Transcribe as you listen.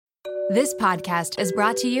This podcast is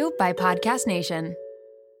brought to you by Podcast Nation.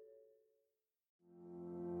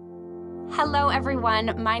 Hello,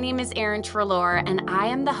 everyone. My name is Erin Treloar, and I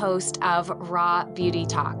am the host of Raw Beauty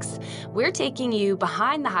Talks. We're taking you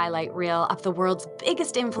behind the highlight reel of the world's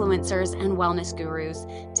biggest influencers and wellness gurus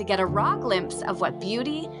to get a raw glimpse of what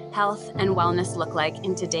beauty, health, and wellness look like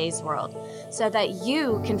in today's world, so that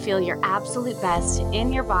you can feel your absolute best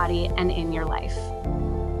in your body and in your life.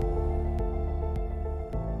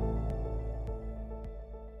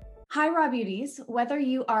 Hi, Raw Beauties. Whether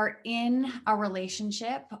you are in a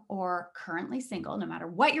relationship or currently single, no matter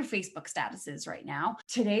what your Facebook status is right now,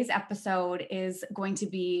 today's episode is going to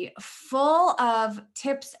be full of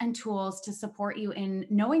tips and tools to support you in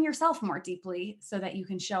knowing yourself more deeply so that you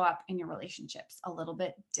can show up in your relationships a little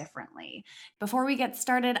bit differently. Before we get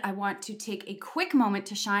started, I want to take a quick moment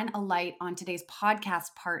to shine a light on today's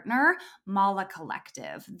podcast partner, Mala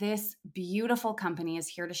Collective. This beautiful company is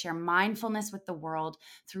here to share mindfulness with the world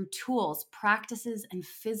through tools, practices, and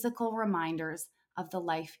physical reminders of the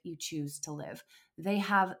life you choose to live. They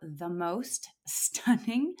have the most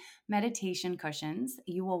stunning meditation cushions.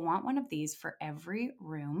 You will want one of these for every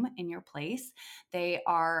room in your place. They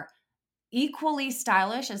are equally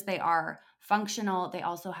stylish as they are functional. They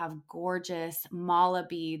also have gorgeous mala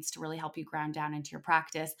beads to really help you ground down into your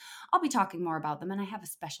practice. I'll be talking more about them, and I have a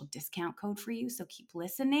special discount code for you, so keep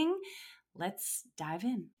listening. Let's dive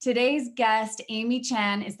in. Today's guest, Amy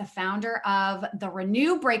Chen, is the founder of the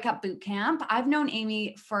Renew Breakup Bootcamp. I've known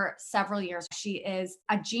Amy for several years. She is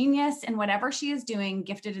a genius in whatever she is doing,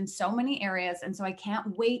 gifted in so many areas. And so I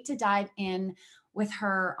can't wait to dive in with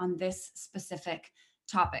her on this specific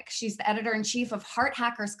topic. She's the editor-in-chief of Heart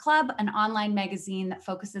Hackers Club, an online magazine that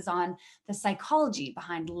focuses on the psychology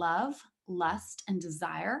behind love, lust, and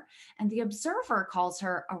desire. And The Observer calls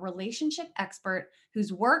her a relationship expert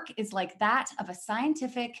whose work is like that of a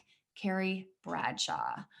scientific Carrie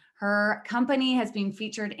Bradshaw. Her company has been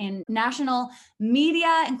featured in national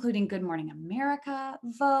media, including Good Morning America,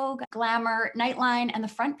 Vogue, Glamour, Nightline, and the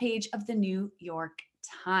front page of the New York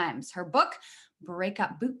Times. Her book,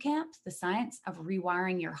 Breakup Bootcamp, The Science of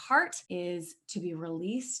Rewiring Your Heart, is to be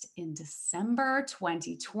released in December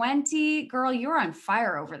 2020. Girl, you're on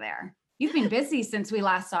fire over there. You've been busy since we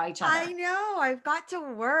last saw each other. I know. I've got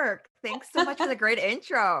to work. Thanks so much for the great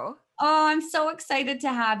intro. Oh, I'm so excited to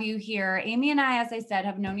have you here. Amy and I, as I said,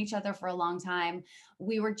 have known each other for a long time.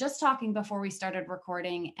 We were just talking before we started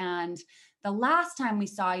recording, and the last time we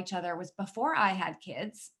saw each other was before I had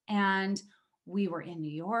kids, and we were in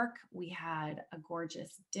New York. We had a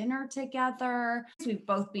gorgeous dinner together. We've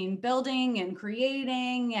both been building and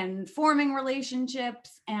creating and forming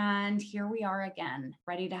relationships. And here we are again,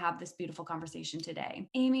 ready to have this beautiful conversation today.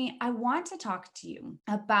 Amy, I want to talk to you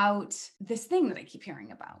about this thing that I keep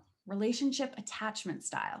hearing about: relationship attachment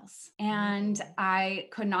styles. And I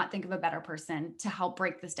could not think of a better person to help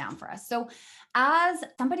break this down for us. So as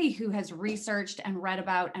somebody who has researched and read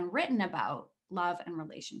about and written about love and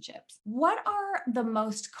relationships, what are the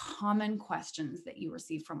most common questions that you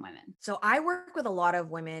receive from women? So I work with a lot of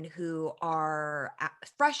women who are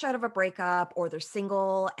fresh out of a breakup, or they're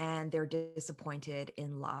single and they're disappointed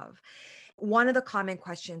in love. One of the common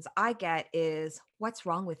questions I get is, what's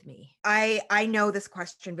wrong with me? I know this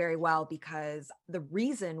question very well because the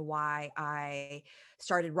reason why I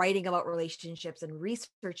started writing about relationships and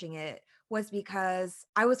researching it was because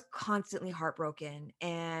I was constantly heartbroken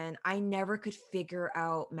and I never could figure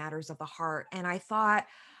out matters of the heart. And I thought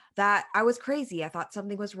that I was crazy. I thought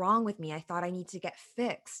something was wrong with me. I thought I need to get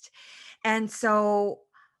fixed. And so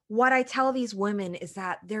what I tell these women is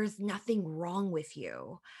that there's nothing wrong with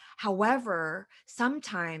you. However,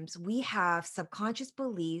 sometimes we have subconscious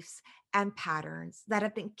beliefs and patterns that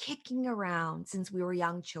have been kicking around since we were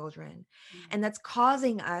young children. And that's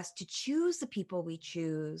causing us to choose the people we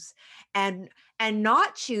choose and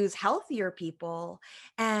not choose healthier people.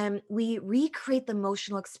 And we recreate the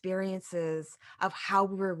emotional experiences of how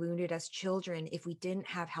we were wounded as children if we didn't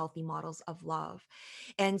have healthy models of love.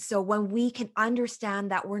 And so when we can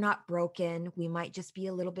understand that we're not broken, we might just be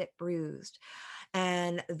a little bit bruised,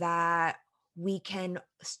 and that we can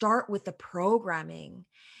start with the programming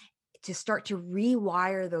to start to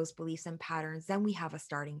rewire those beliefs and patterns, then we have a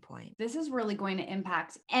starting point. This is really going to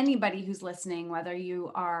impact anybody who's listening, whether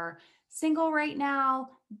you are single right now,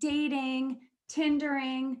 dating,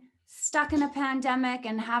 Tindering, stuck in a pandemic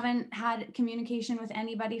and haven't had communication with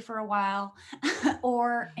anybody for a while,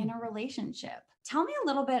 or in a relationship. Tell me a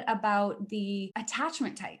little bit about the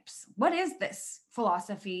attachment types. What is this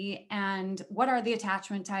philosophy, and what are the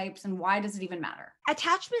attachment types, and why does it even matter?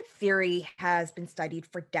 Attachment theory has been studied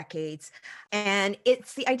for decades, and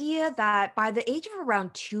it's the idea that by the age of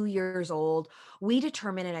around 2 years old, we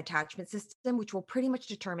determine an attachment system, which will pretty much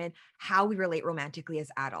determine how we relate romantically as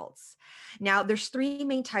adults. Now, there's three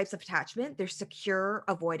main types of attachment. There's secure,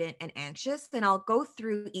 avoidant, and anxious, and I'll go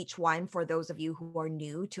through each one for those of you who are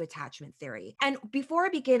new to attachment theory. And before I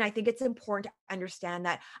begin, I think it's important to understand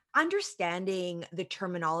that understanding the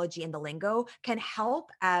terminology and the lingo can help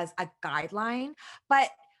as a guideline, but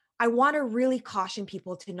I want to really caution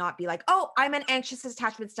people to not be like, oh, I'm an anxious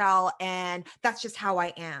attachment style and that's just how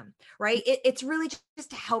I am, right? It's really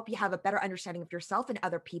just to help you have a better understanding of yourself and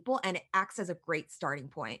other people, and it acts as a great starting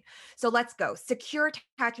point. So let's go. Secure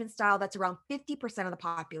attachment style, that's around 50% of the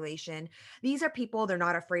population. These are people, they're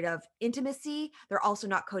not afraid of intimacy. They're also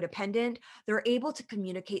not codependent. They're able to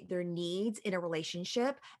communicate their needs in a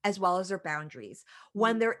relationship as well as their boundaries.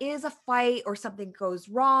 When there is a fight or something goes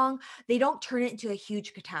wrong, they don't turn it into a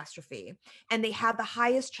huge catastrophe, and they have the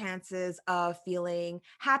highest chances of feeling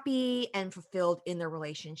happy and fulfilled in their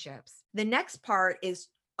relationships. The next part is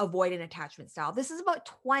avoidant attachment style. This is about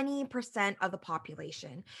 20% of the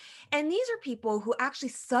population. And these are people who actually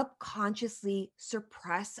subconsciously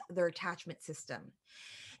suppress their attachment system.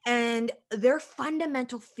 And their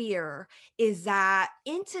fundamental fear is that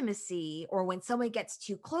intimacy, or when someone gets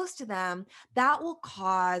too close to them, that will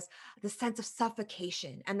cause the sense of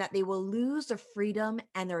suffocation and that they will lose their freedom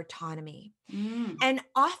and their autonomy. And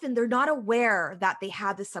often they're not aware that they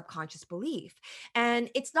have this subconscious belief. And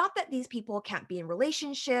it's not that these people can't be in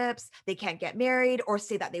relationships, they can't get married, or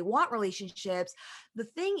say that they want relationships. The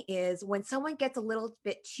thing is, when someone gets a little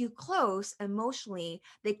bit too close emotionally,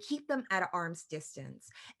 they keep them at an arm's distance.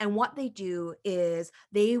 And what they do is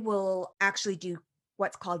they will actually do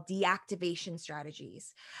what's called deactivation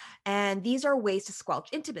strategies. And these are ways to squelch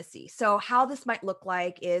intimacy. So how this might look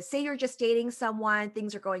like is, say you're just dating someone,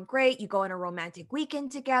 things are going great, you go on a romantic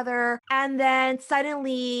weekend together, and then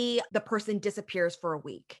suddenly the person disappears for a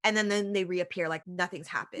week. And then they reappear like nothing's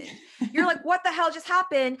happened. You're like, what the hell just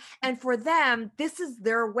happened? And for them, this is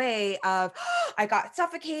their way of, I got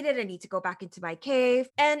suffocated, I need to go back into my cave.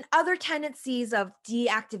 And other tendencies of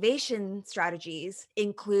deactivation strategies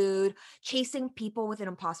include chasing people with an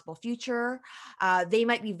impossible future. They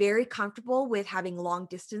might be very comfortable with having long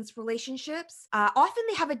distance relationships. Often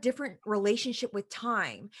they have a different relationship with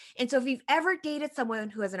time. And so if you've ever dated someone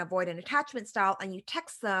who has an avoidant attachment style and you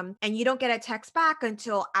text them and you don't get a text back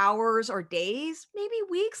until hours or days, maybe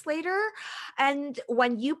weeks later, and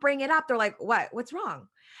when you bring it up, they're like, what's wrong?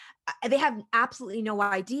 They have absolutely no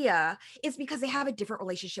idea. It's because they have a different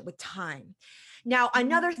relationship with time. Now,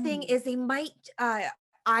 another thing is they might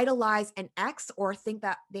idolize an ex, or think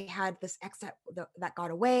that they had this ex that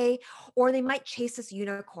got away, or they might chase this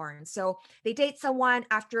unicorn. So they date someone,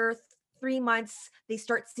 after 3 months, they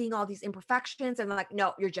start seeing all these imperfections and they're like,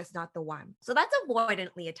 no, you're just not the one. So that's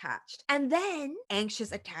avoidantly attached. And then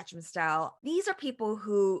anxious attachment style. These are people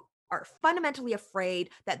who are fundamentally afraid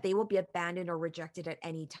that they will be abandoned or rejected at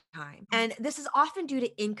any time. And this is often due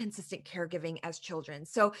to inconsistent caregiving as children.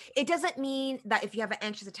 So it doesn't mean that if you have an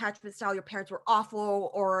anxious attachment style, your parents were awful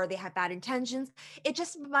or they had bad intentions. It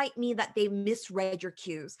just might mean that they misread your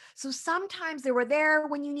cues. So sometimes they were there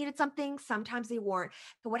when you needed something, sometimes they weren't.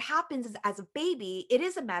 But what happens is, as a baby, it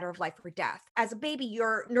is a matter of life or death. As a baby,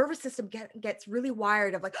 your nervous system gets really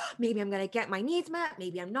wired of like, oh, maybe I'm going to get my needs met,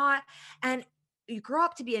 maybe I'm not. And you grow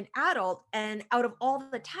up to be an adult, and out of all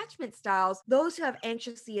the attachment styles, those who have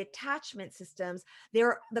anxiously attachment systems,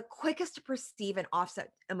 they're the quickest to perceive an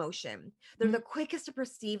offset emotion. They're the quickest to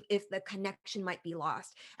perceive if the connection might be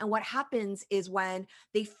lost. And what happens is, when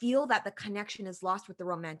they feel that the connection is lost with the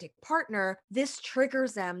romantic partner, this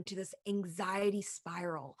triggers them to this anxiety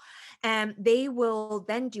spiral. And they will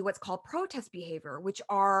then do what's called protest behavior, which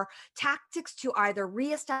are tactics to either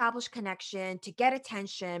reestablish connection, to get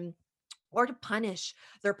attention, or to punish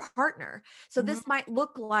their partner. So this might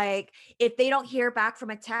look like, if they don't hear back from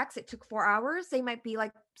a text, it took 4 hours, they might be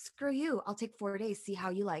like, screw you, I'll take 4 days, see how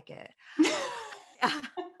you like it.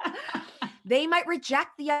 They might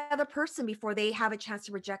reject the other person before they have a chance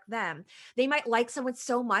to reject them. They might like someone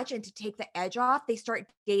so much, and to take the edge off, they start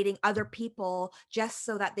dating other people just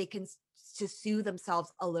so that they can to soothe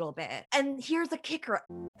themselves a little bit. And here's the kicker.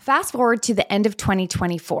 Fast forward to the end of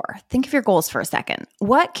 2024. Think of your goals for a second.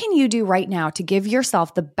 What can you do right now to give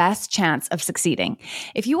yourself the best chance of succeeding?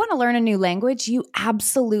 If you want to learn a new language, you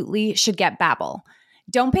absolutely should get Babbel.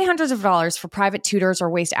 Don't pay hundreds of dollars for private tutors or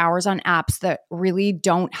waste hours on apps that really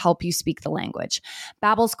don't help you speak the language.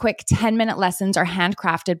 Babbel's quick 10-minute lessons are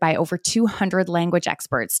handcrafted by over 200 language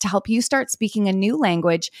experts to help you start speaking a new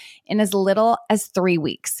language in as little as 3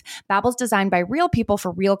 weeks. Babbel's designed by real people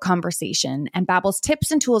for real conversation, and Babbel's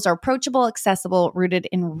tips and tools are approachable, accessible, rooted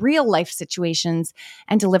in real-life situations,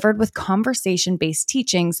 and delivered with conversation-based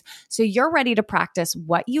teachings so you're ready to practice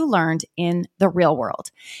what you learned in the real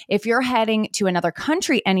world. If you're heading to another country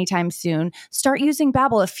anytime soon, start using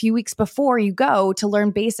Babbel a few weeks before you go to learn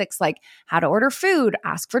basics like how to order food,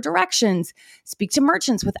 ask for directions, speak to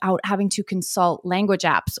merchants without having to consult language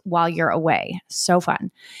apps while you're away. So fun.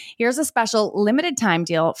 Here's a special limited time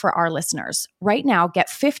deal for our listeners. Right now, get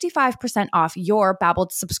 55% off your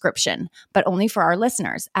Babbel subscription, but only for our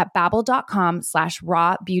listeners at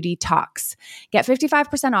babbel.com/rawbeautytalks. Get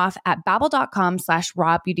 55% off at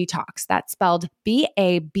babbel.com/rawbeautytalks. That's spelled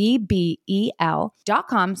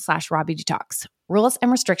babbel.com/rawbeautytalks. Rules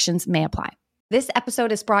and restrictions may apply. This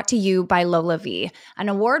episode is brought to you by LolaVie, an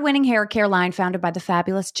award-winning hair care line founded by the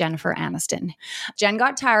fabulous Jennifer Aniston. Jen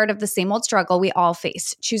got tired of the same old struggle we all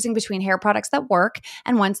face, choosing between hair products that work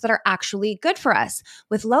and ones that are actually good for us.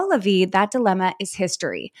 With LolaVie, that dilemma is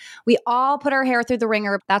history. We all put our hair through the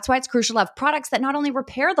ringer. That's why it's crucial to have products that not only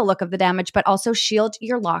repair the look of the damage, but also shield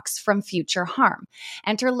your locks from future harm.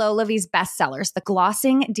 Enter LolaVie's bestsellers, the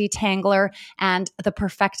Glossing Detangler and the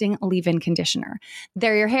Perfecting Leave-In Conditioner.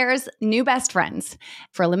 They're your hair's new best friends.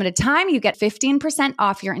 For a limited time, you get 15%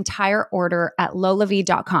 off your entire order at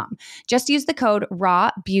lolavie.com. Just use the code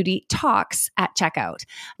RAWBEAUTYTALKS at checkout.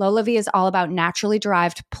 LolaVie is all about naturally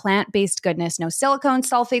derived plant-based goodness, no silicones,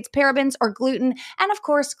 sulfates, parabens, or gluten, and of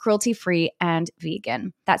course, cruelty-free and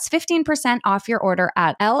vegan. That's 15% off your order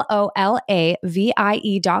at LOLAVIE.com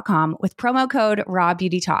with promo code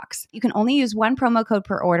RAWBEAUTYTALKS. You can only use one promo code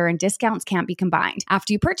per order and discounts can't be combined.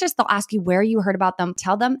 After you purchase, they'll ask you where you heard about them.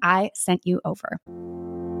 Tell them I sent you over.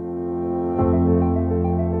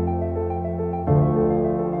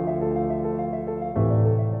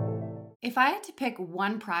 If I had to pick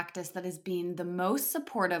one practice that has been the most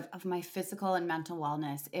supportive of my physical and mental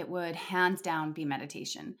wellness, it would hands down be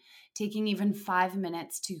meditation. Taking even 5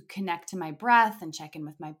 minutes to connect to my breath and check in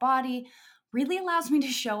with my body really allows me to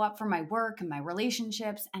show up for my work and my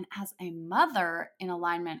relationships and as a mother in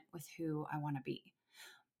alignment with who I want to be.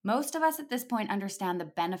 Most of us at this point understand the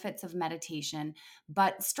benefits of meditation,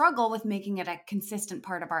 but struggle with making it a consistent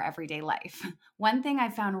part of our everyday life. One thing I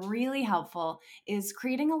found really helpful is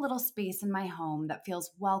creating a little space in my home that feels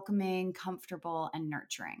welcoming, comfortable, and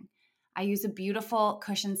nurturing. I use a beautiful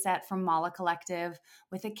cushion set from Mala Collective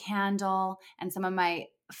with a candle and some of my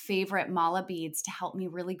favorite Mala beads to help me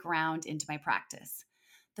really ground into my practice.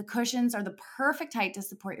 The cushions are the perfect height to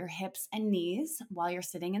support your hips and knees while you're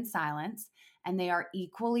sitting in silence, and they are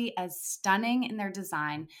equally as stunning in their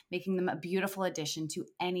design, making them a beautiful addition to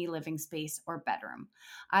any living space or bedroom.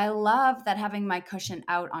 I love that having my cushion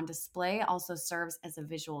out on display also serves as a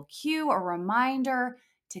visual cue or reminder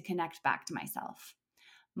to connect back to myself.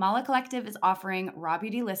 Mala Collective is offering Raw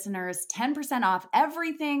Beauty listeners 10% off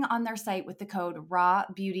everything on their site with the code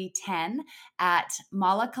RAWBEAUTY10 at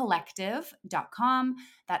malacollective.com.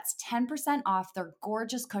 That's 10% off their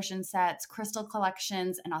gorgeous cushion sets, crystal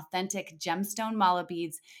collections, and authentic gemstone Mala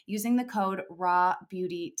beads using the code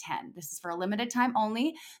RAWBEAUTY10. This is for a limited time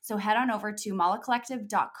only, so head on over to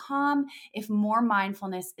malacollective.com if more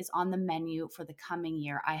mindfulness is on the menu for the coming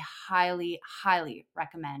year. I highly, highly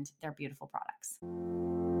recommend their beautiful products.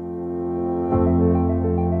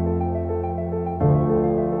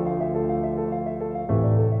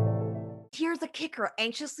 Here's the kicker.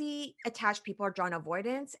 Anxiously attached people are drawn to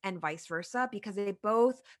avoidance and vice versa because they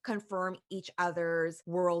both confirm each other's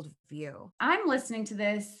worldview. I'm listening to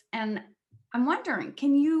this and I'm wondering,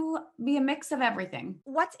 can you be a mix of everything?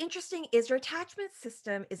 What's interesting is your attachment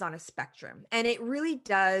system is on a spectrum, and it really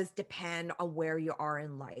does depend on where you are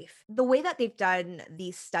in life. The way that they've done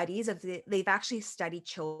these studies, they've actually studied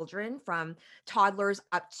children from toddlers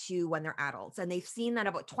up to when they're adults, and they've seen that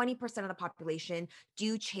about 20% of the population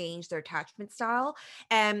do change their attachment style.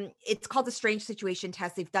 And it's called the strange situation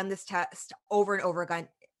test. They've done this test over and over again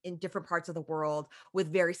in different parts of the world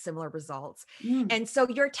with very similar results. And so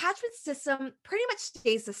your attachment system pretty much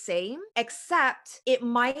stays the same, except it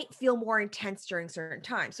might feel more intense during certain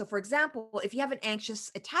times. So for example, if you have an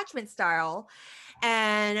anxious attachment style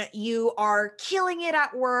and you are killing it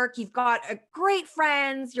at work, you've got a great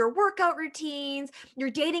friends, your workout routines, you're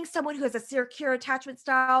dating someone who has a secure attachment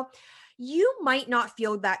style, you might not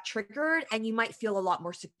feel that triggered and you might feel a lot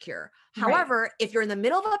more secure. Right. However, if you're in the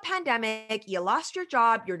middle of a pandemic, you lost your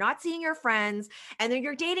job, you're not seeing your friends, and then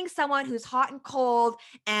you're dating someone who's hot and cold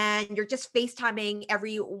and you're just FaceTiming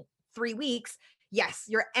every 3 weeks, yes,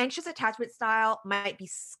 your anxious attachment style might be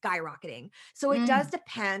skyrocketing. So it does Mm.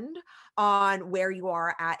 depend on where you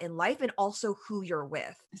are at in life and also who you're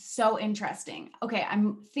with. So interesting. Okay,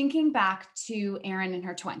 I'm thinking back to Erin in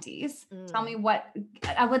her 20s. Tell me Mm. what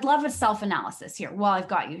I would love a self-analysis here while I've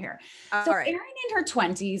got you here. So All right. Erin in her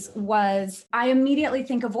 20s was, I immediately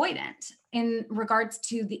think, avoidant in regards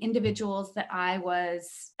to the individuals that I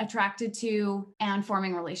was attracted to and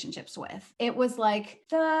forming relationships with. It was like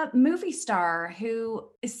the movie star who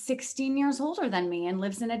is 16 years older than me and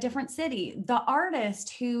lives in a different city, the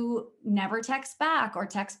artist who never texts back or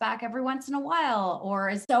texts back every once in a while, or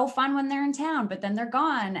is so fun when they're in town, but then they're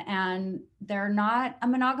gone and they're not a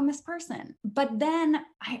monogamous person. But then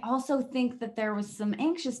I also think that there was some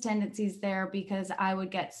anxious tendencies there because I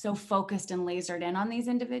would get so focused and lasered in on these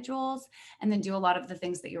individuals and then do a lot of the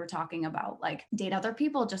things that you were talking about, like date other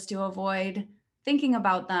people just to avoid thinking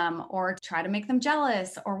about them or try to make them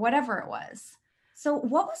jealous or whatever it was. So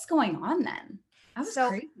what was going on then? That was So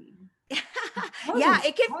crazy. yeah,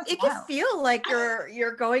 That was it can wild. feel like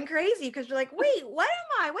you're going crazy because you're like, wait, what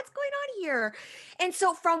am I? What's going on here? And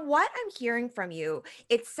so from what I'm hearing from you,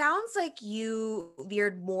 it sounds like you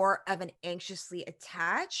veered more of an anxiously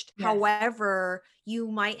attached. Yes. However, you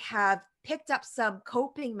might have picked up some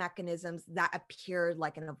coping mechanisms that appeared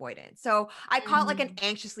like an avoidant. So I call it like an Mhm.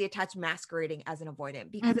 anxiously attached masquerading as an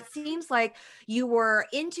avoidant because Mhm. it seems like you were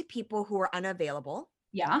into people who were unavailable.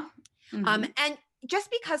 Yeah. Mhm. And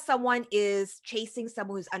just because someone is chasing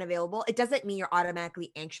someone who's unavailable, it doesn't mean you're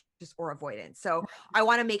automatically anxious or avoidant. So I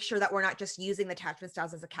want to make sure that we're not just using the attachment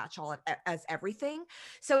styles as a catch-all as everything.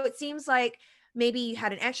 So it seems like maybe you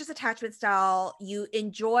had an anxious attachment style, you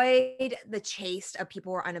enjoyed the chase of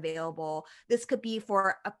people who are unavailable. This could be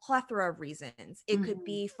for a plethora of reasons. It could Mhm.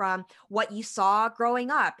 be from what you saw growing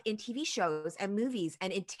up in TV shows and movies,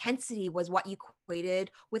 and intensity was what you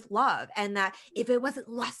equated with love. And that if it wasn't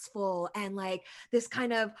lustful and like this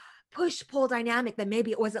kind of push pull dynamic, then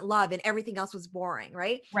maybe it wasn't love and everything else was boring,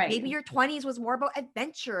 right? Right. Maybe your 20s was more about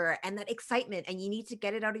adventure and that excitement, and you need to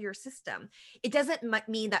get it out of your system. It doesn't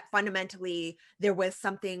mean that fundamentally there was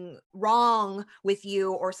something wrong with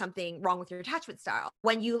you or something wrong with your attachment style.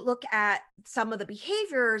 When you look at some of the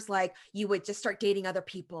behaviors, like you would just start dating other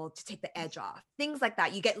people to take the edge off, things like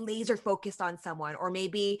that, you get laser focused on someone, or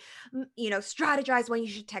maybe strategize when you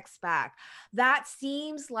should text back. That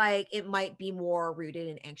seems like it might be more rooted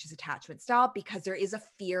in anxious attachment style because there is a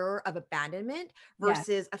fear of abandonment Yes.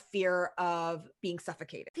 versus a fear of being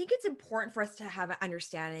suffocated. I think it's important for us to have an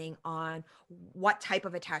understanding on what type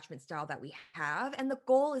of attachment style that we have. And the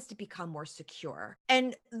goal is to become more secure.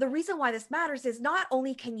 And the reason why this matters is not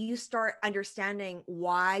only can you start understanding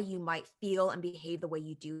why you might feel and behave the way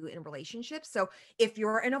you do in relationships. So if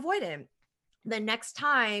you're an avoidant, the next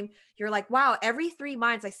time you're like, wow, every 3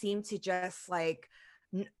 months I seem to just like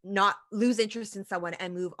not lose interest in someone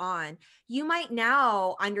and move on. You might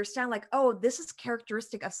now understand, like, oh, this is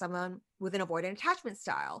characteristic of someone with an avoidant attachment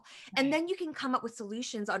style. And Right. then you can come up with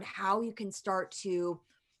solutions on how you can start to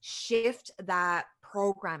shift that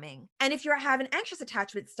programming. And if you have an anxious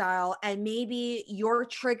attachment style and maybe your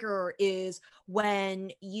trigger is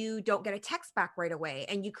when you don't get a text back right away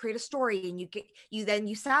and you create a story and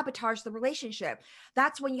you sabotage the relationship,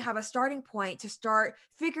 that's when you have a starting point to start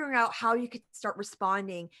figuring out how you could start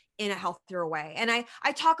responding in a healthier way. And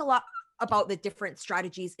I talk a lot about the different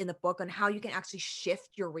strategies in the book on how you can actually shift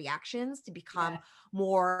your reactions to become Yes.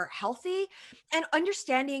 more healthy, and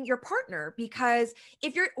understanding your partner. Because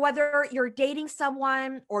if you're, whether you're dating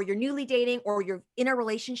someone or you're newly dating or you're in a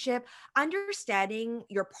relationship, understanding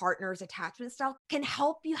your partner's attachment style can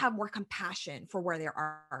help you have more compassion for where they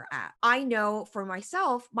are at. I know for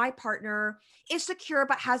myself, my partner is secure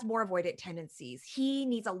but has more avoidant tendencies. He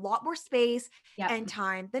needs a lot more space Yep. and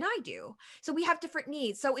time than I do. So we have different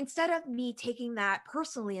needs. So instead of me taking that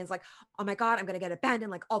personally as like, oh my God, I'm going to get abandoned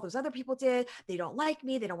like all those other people did, they don't like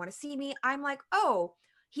me, they don't want to see me, I'm like, oh,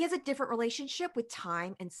 he has a different relationship with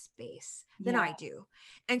time and space than Yeah. I do.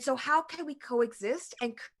 And so how can we coexist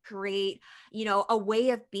and create, a way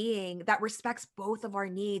of being that respects both of our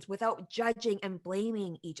needs without judging and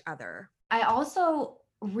blaming each other? I also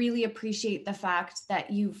really appreciate the fact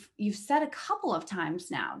that you've said a couple of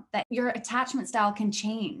times now that your attachment style can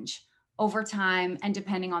change over time and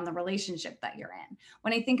depending on the relationship that you're in.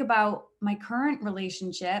 When I think about my current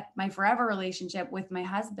relationship, my forever relationship with my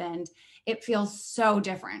husband, it feels so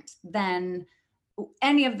different than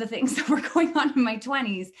any of the things that were going on in my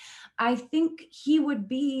 20s, I think he would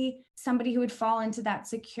be somebody who would fall into that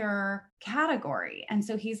secure category. And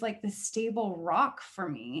so he's like the stable rock for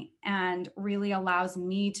me and really allows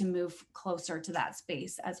me to move closer to that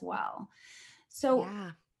space as well. So,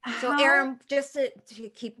 Yeah. So, how, Erin, just to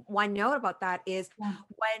keep one note about that is yeah.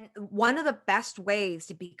 when one of the best ways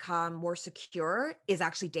to become more secure is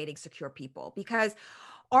actually dating secure people, because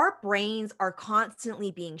our brains are constantly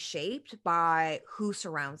being shaped by who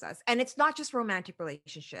surrounds us. And it's not just romantic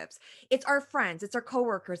relationships, it's our friends, it's our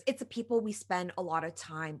coworkers, it's the people we spend a lot of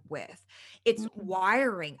time with. It's Mm,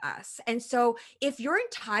 wiring us. And so if your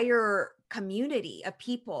entire community of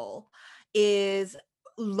people is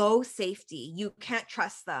low safety, you can't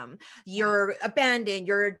trust them, yeah. you're abandoned,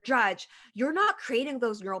 you're judged, you're not creating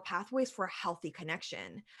those neural pathways for a healthy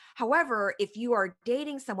connection. However, if you are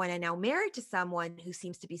dating someone and now married to someone who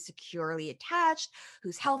seems to be securely attached,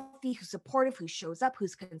 who's healthy, who's supportive, who shows up,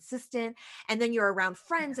 who's consistent, and then you're around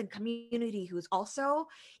friends and community who's also,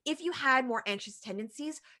 if you had more anxious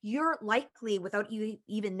tendencies, you're likely, without you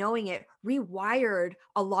even knowing it, rewired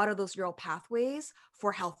a lot of those neural pathways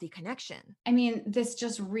for healthy connection. I mean, this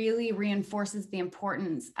just really reinforces the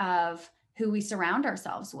importance of who we surround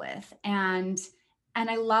ourselves with. And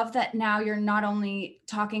I love that now you're not only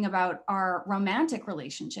talking about our romantic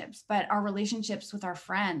relationships, but our relationships with our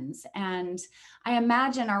friends. And I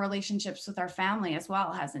imagine our relationships with our family as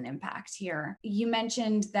well has an impact here. You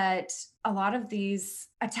mentioned that a lot of these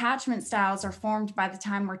attachment styles are formed by the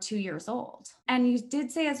time we're 2 years old. And you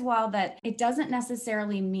did say as well that it doesn't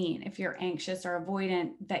necessarily mean if you're anxious or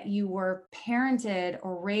avoidant that you were parented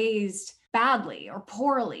or raised badly or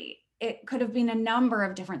poorly. It could have been a number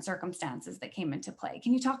of different circumstances that came into play.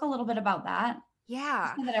 Can you talk a little bit about that?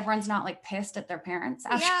 Yeah. So that everyone's not like pissed at their parents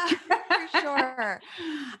after. Yeah, for sure.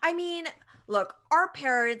 I mean, look, our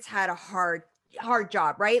parents had a hard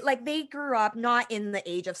job, right? Like they grew up not in the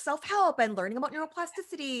age of self-help and learning about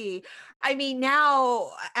neuroplasticity. I mean,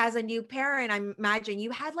 now as a new parent, I imagine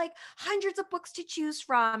you had like hundreds of books to choose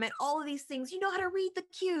from and all of these things. You know how to read the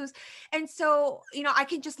cues. And so, I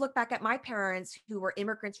can just look back at my parents who were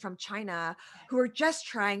immigrants from China who were just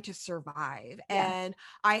trying to survive. Yeah. And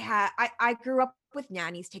I grew up with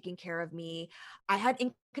nannies taking care of me. I had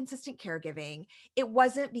inconsistent caregiving. It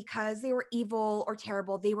wasn't because they were evil or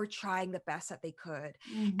terrible. They were trying the best that they could.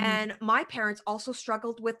 Mhm. And my parents also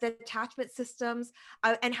struggled with the attachment systems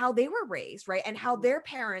and how they were raised, right? And how their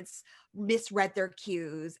parents misread their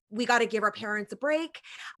cues. We got to give our parents a break,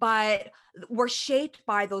 but we're shaped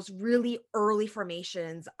by those really early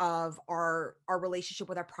formations of our relationship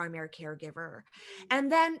with our primary caregiver.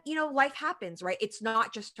 And then, life happens, right? It's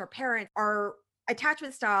not just our parent. Our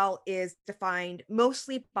attachment style is defined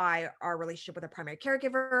mostly by our relationship with a primary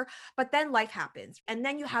caregiver, but then life happens. And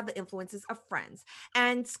then you have the influences of friends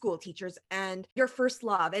and school teachers and your first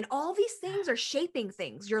love. And all these things are shaping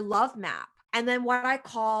things, your love map. And then what I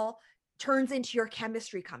call turns into your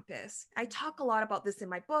chemistry compass. I talk a lot about this in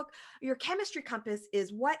my book. Your chemistry compass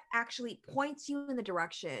is what actually points you in the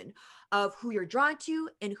direction of who you're drawn to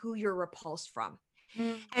and who you're repulsed from.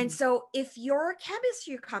 And Mhm. so if your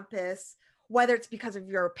chemistry compass, whether it's because of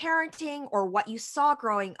your parenting or what you saw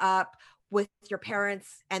growing up with your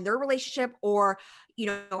parents and their relationship, or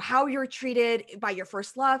how you're treated by your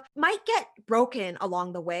first love, might get broken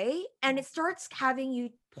along the way, and it starts having you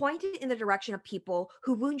pointed in the direction of people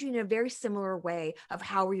who wound you in a very similar way of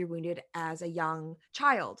how you were wounded as a young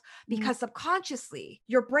child, Mhm. because subconsciously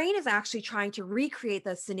your brain is actually trying to recreate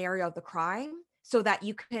the scenario of the crime so that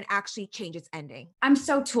you can actually change its ending. I'm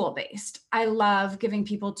so tool based. I love giving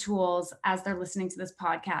people tools as they're listening to this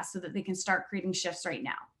podcast so that they can start creating shifts right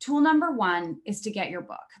now. Tool number one is to get your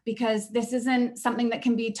book, because this isn't something that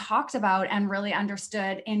can be talked about and really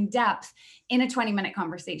understood in depth in a 20-minute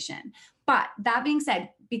conversation. But that being said,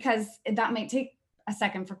 because that might take a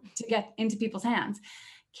second to get into people's hands,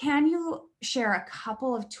 can you share a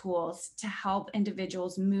couple of tools to help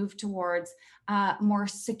individuals move towards more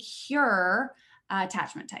secure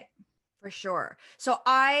attachment type? For sure. So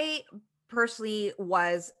I personally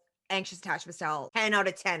was anxious attachment style, 10 out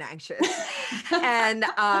of 10 anxious. And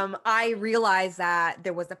I realized that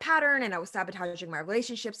there was a pattern and I was sabotaging my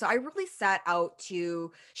relationship. So I really set out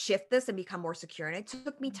to shift this and become more secure. And it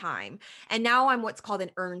took me time. And now I'm what's called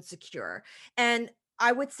an earned secure. And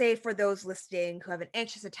I would say for those listening who have an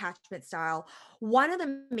anxious attachment style, one of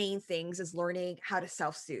the main things is learning how to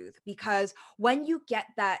self soothe, because when you get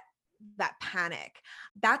that that panic,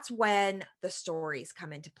 that's when the stories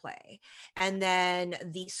come into play. And then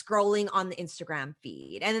the scrolling on the Instagram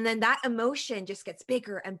feed. And then that emotion just gets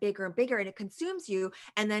bigger and bigger and bigger, and it consumes you.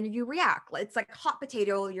 And then you react. It's like hot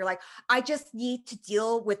potato. You're like, I just need to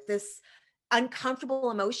deal with this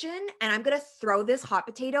uncomfortable emotion, and I'm going to throw this hot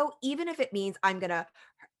potato, even if it means I'm going to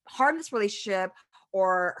harm this relationship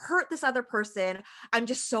or hurt this other person. I'm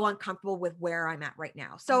just so uncomfortable with where I'm at right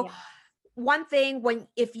now. So Yeah. one thing, when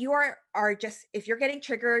if you are just, if you're getting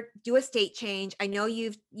triggered, do a state change. I know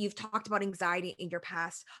you've talked about anxiety in your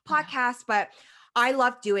past podcasts, but I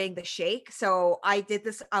love doing the shake. So I did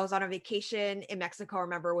this. I was on a vacation in Mexico, I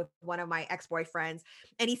remember, with one of my ex-boyfriends,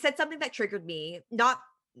 and he said something that triggered me. Not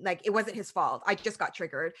like, it wasn't his fault. I just got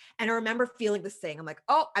triggered. And I remember feeling this thing. I'm like,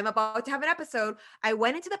 oh, I'm about to have an episode. I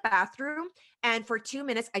went into the bathroom, and for 2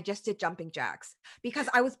 minutes, I just did jumping jacks because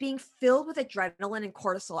I was being filled with adrenaline and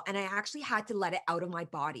cortisol. And I actually had to let it out of my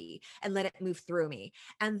body and let it move through me.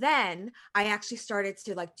 And then I actually started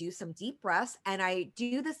to like do some deep breaths, and I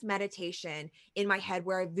do this meditation in my head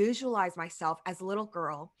where I visualize myself as a little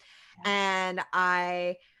girl. Yeah. And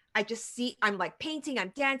I just see, I'm like painting,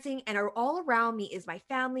 I'm dancing, and all around me is my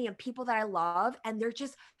family and people that I love. And they're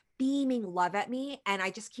just beaming love at me. And I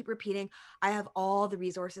just keep repeating, I have all the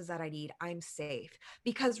resources that I need. I'm safe.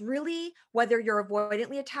 Because really, whether you're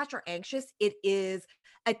avoidantly attached or anxious, it is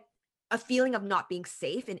a, a feeling of not being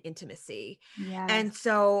safe in intimacy. Yes. And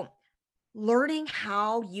so learning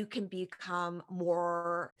how you can become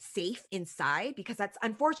more safe inside, because that's,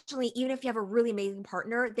 unfortunately, even if you have a really amazing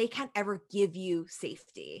partner, they can't ever give you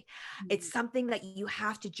safety. It's something that you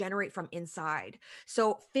have to generate from inside.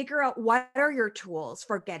 So figure out what are your tools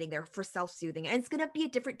for getting there, for self-soothing. And it's going to be a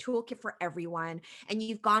different toolkit for everyone. And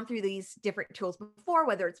you've gone through these different tools before,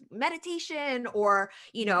 whether it's meditation or,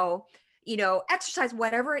 exercise,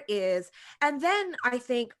 whatever it is. And then I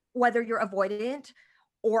think whether you're avoidant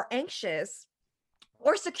or anxious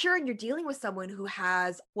or secure, and you're dealing with someone who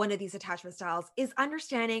has one of these attachment styles, is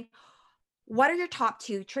understanding, what are your top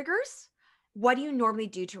two triggers? What do you normally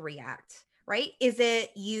do to react? Right? Is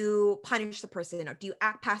it you punish the person, or do you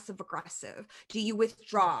act passive aggressive? Do you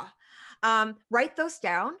withdraw? Write those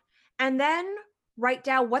down, and then write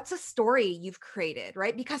down what's a story you've created,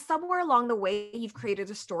 right? Because somewhere along the way, you've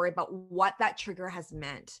created a story about what that trigger has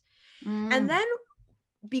meant. And Mm. then,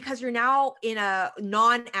 because you're now in a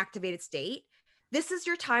non-activated state, this is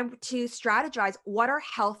your time to strategize what are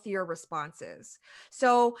healthier responses.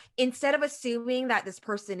 So instead of assuming that this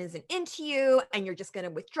person isn't into you and you're just going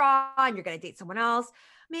to withdraw and you're going to date someone else,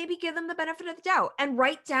 maybe give them the benefit of the doubt and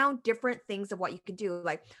write down different things of what you can do.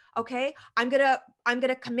 Like, okay, I'm going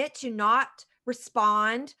to commit to not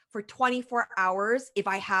respond for 24 hours if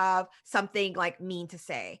I have something like mean to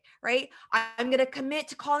say, right? I'm going to commit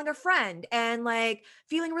to calling a friend and like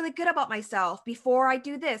feeling really good about myself before I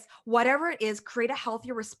do this. Whatever it is, create a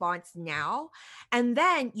healthier response now. And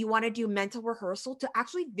then you want to do mental rehearsal to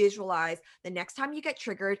actually visualize the next time you get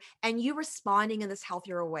triggered and you responding in this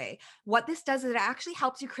healthier way. What this does is it actually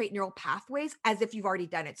helps you create neural pathways as if you've already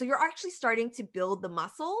done it. So you're actually starting to build the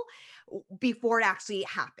muscle before it actually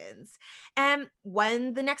happens. And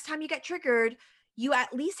when the next time you get triggered, you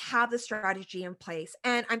at least have the strategy in place.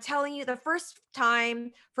 And I'm telling you, the first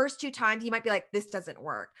two times, you might be like, this doesn't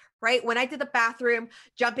work, right? When I did the bathroom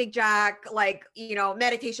jumping jack, like,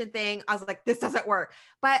 meditation thing, I was like, this doesn't work.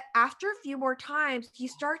 But after a few more times, you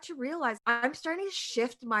start to realize I'm starting to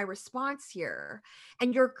shift my response here.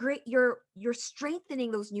 And you're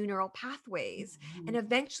strengthening those new neural pathways. And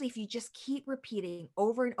eventually, if you just keep repeating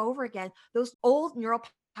over and over again, those old neural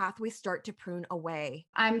pathways start to prune away.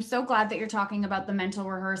 I'm so glad that you're talking about the mental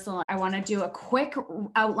rehearsal. I want to do a quick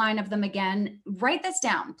outline of them again. Write this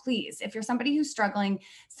down, please. If you're somebody who's struggling,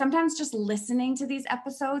 sometimes just listening to these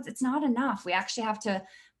episodes, it's not enough. We actually have to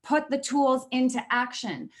put the tools into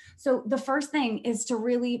action. So the first thing is to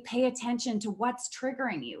really pay attention to what's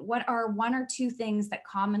triggering you. What are one or two things that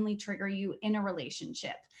commonly trigger you in a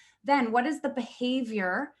relationship? Then what is the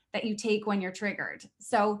behavior that you take when you're triggered?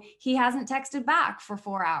 So he hasn't texted back for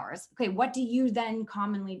 4 hours. Okay, what do you then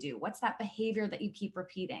commonly do? What's that behavior that you keep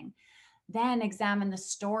repeating? Then examine the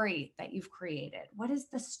story that you've created. What is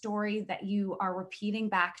the story that you are repeating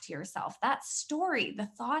back to yourself? That story, the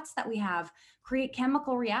thoughts that we have, create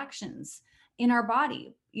chemical reactions in our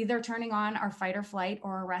body, either turning on our fight or flight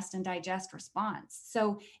or a rest and digest response.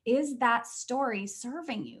 So is that story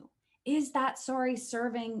serving you? Is that story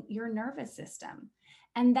serving your nervous system?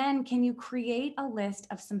 And then can you create a list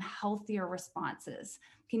of some healthier responses?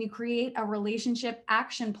 Can you create a relationship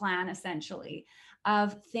action plan, essentially,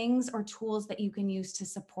 of things or tools that you can use to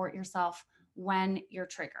support yourself when you're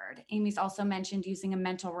triggered. Amy's also mentioned using a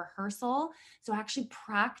mental rehearsal. So actually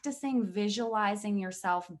practicing visualizing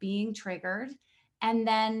yourself being triggered and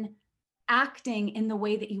then acting in the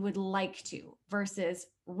way that you would like to versus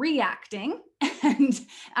reacting and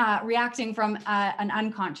reacting from an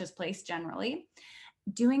unconscious place generally.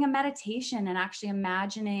 Doing a meditation and actually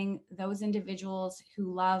imagining those individuals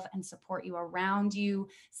who love and support you around you,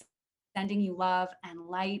 sending you love and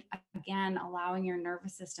light, again, allowing your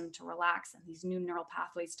nervous system to relax and these new neural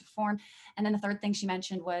pathways to form. And then the third thing she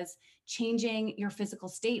mentioned was changing your physical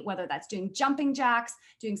state, whether that's doing jumping jacks,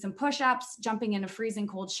 doing some push-ups, jumping in a freezing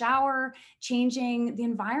cold shower, changing the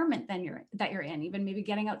environment that you're in, even maybe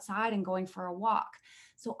getting outside and going for a walk.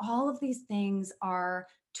 So all of these things are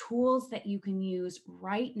tools that you can use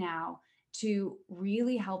right now to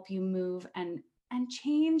really help you move and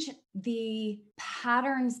change the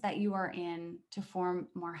patterns that you are in to form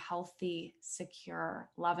more healthy, secure,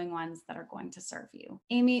 loving ones that are going to serve you.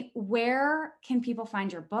 Amy, where can people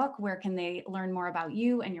find your book? Where can they learn more about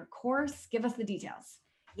you and your course? Give us the details.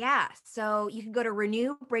 Yeah. So you can go to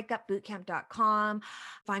renewbreakupbootcamp.com.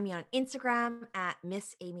 Find me on Instagram at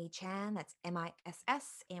Miss Amy Chan. That's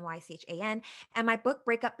MissAmyChan. And my book,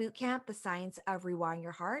 Breakup Bootcamp, The Science of Rewiring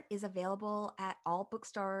Your Heart, is available at all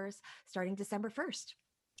bookstores starting December 1st.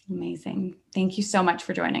 Amazing. Thank you so much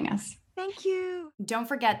for joining us. Thank you. Don't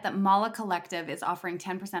forget that Mala Collective is offering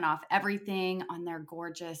 10% off everything on their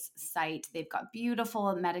gorgeous site. They've got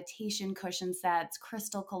beautiful meditation cushion sets,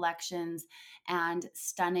 crystal collections, and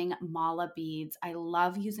stunning mala beads. I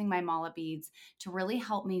love using my mala beads to really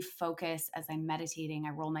help me focus as I'm meditating. I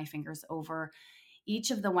roll my fingers over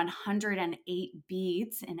each of the 108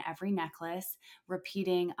 beads in every necklace,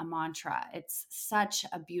 repeating a mantra. It's such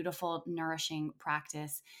a beautiful, nourishing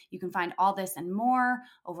practice. You can find all this and more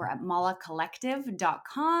over at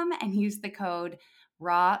malacollective.com and use the code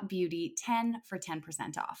RAWBEAUTY10 for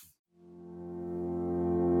 10% off.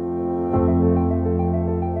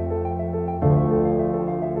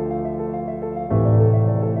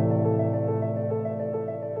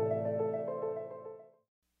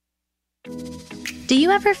 Do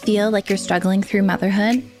you ever feel like you're struggling through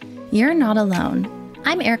motherhood? You're not alone.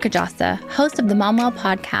 I'm Erica Jossa, host of the Momwell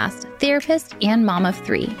podcast, therapist, and mom of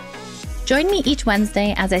 3. Join me each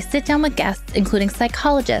Wednesday as I sit down with guests, including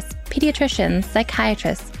psychologists, pediatricians,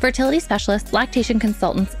 psychiatrists, fertility specialists, lactation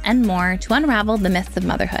consultants, and more to unravel the myths of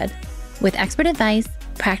motherhood. With expert advice,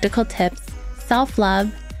 practical tips,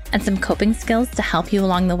 self-love, and some coping skills to help you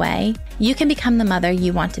along the way, you can become the mother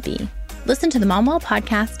you want to be. Listen to the Momwell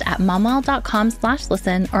podcast at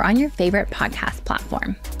momwell.com/listen or on your favorite podcast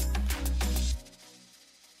platform.